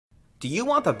Do you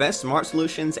want the best smart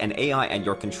solutions and AI at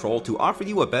your control to offer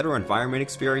you a better environment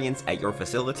experience at your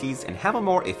facilities and have a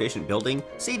more efficient building,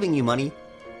 saving you money?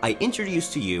 I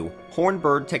introduce to you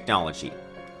Hornbird Technology.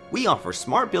 We offer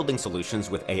smart building solutions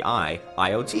with AI,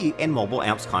 IoT, and mobile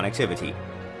apps connectivity.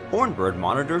 Hornbird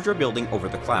monitors your building over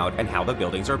the cloud and how the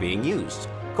buildings are being used.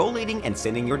 Collating and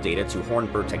sending your data to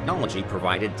Hornbird Technology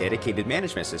provided dedicated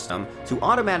management system to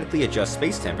automatically adjust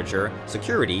space temperature,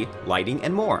 security, lighting,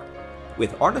 and more.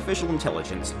 With artificial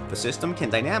intelligence, the system can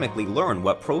dynamically learn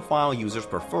what profile users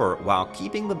prefer while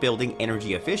keeping the building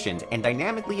energy efficient and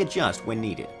dynamically adjust when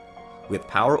needed. With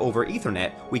power over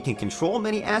Ethernet, we can control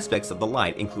many aspects of the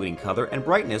light, including color and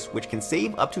brightness, which can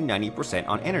save up to 90%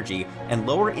 on energy and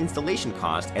lower installation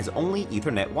cost as only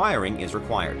Ethernet wiring is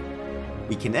required.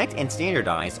 We connect and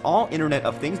standardize all Internet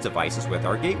of Things devices with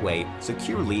our gateway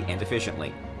securely and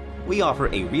efficiently. We offer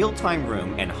a real-time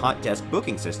room and hot desk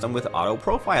booking system with auto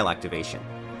profile activation.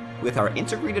 With our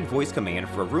integrated voice command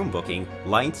for room booking,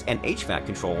 lights, and HVAC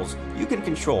controls, you can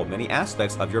control many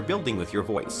aspects of your building with your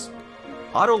voice.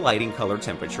 Auto lighting color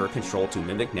temperature control to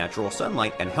mimic natural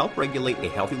sunlight and help regulate a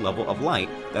healthy level of light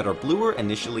that are bluer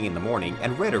initially in the morning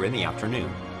and redder in the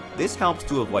afternoon. This helps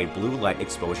to avoid blue light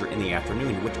exposure in the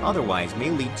afternoon, which otherwise may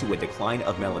lead to a decline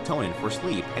of melatonin for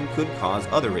sleep and could cause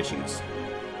other issues.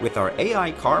 With our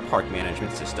AI car park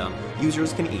management system,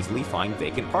 users can easily find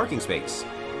vacant parking space.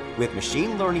 With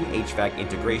machine learning HVAC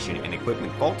integration and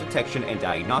equipment fault detection and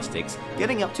diagnostics,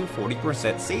 getting up to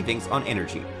 40% savings on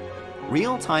energy.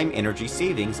 Real-time energy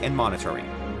savings and monitoring.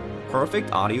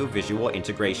 Perfect audio-visual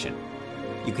integration.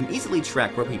 You can easily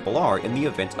track where people are in the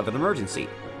event of an emergency.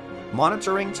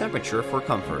 Monitoring temperature for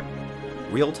comfort.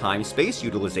 Real-time space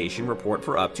utilization report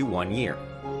for up to 1 year.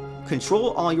 Control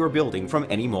all your building from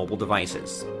any mobile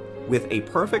devices. With a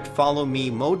perfect follow me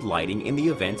mode lighting in the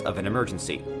event of an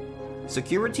emergency.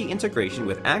 Security integration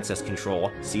with access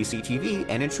control, CCTV,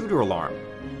 and intruder alarm.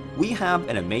 We have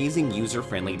an amazing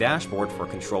user-friendly dashboard for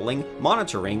controlling,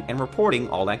 monitoring, and reporting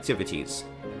all activities.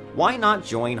 Why not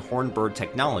join Hornbird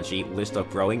Technology list of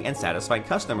growing and satisfied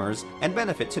customers and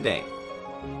benefit today?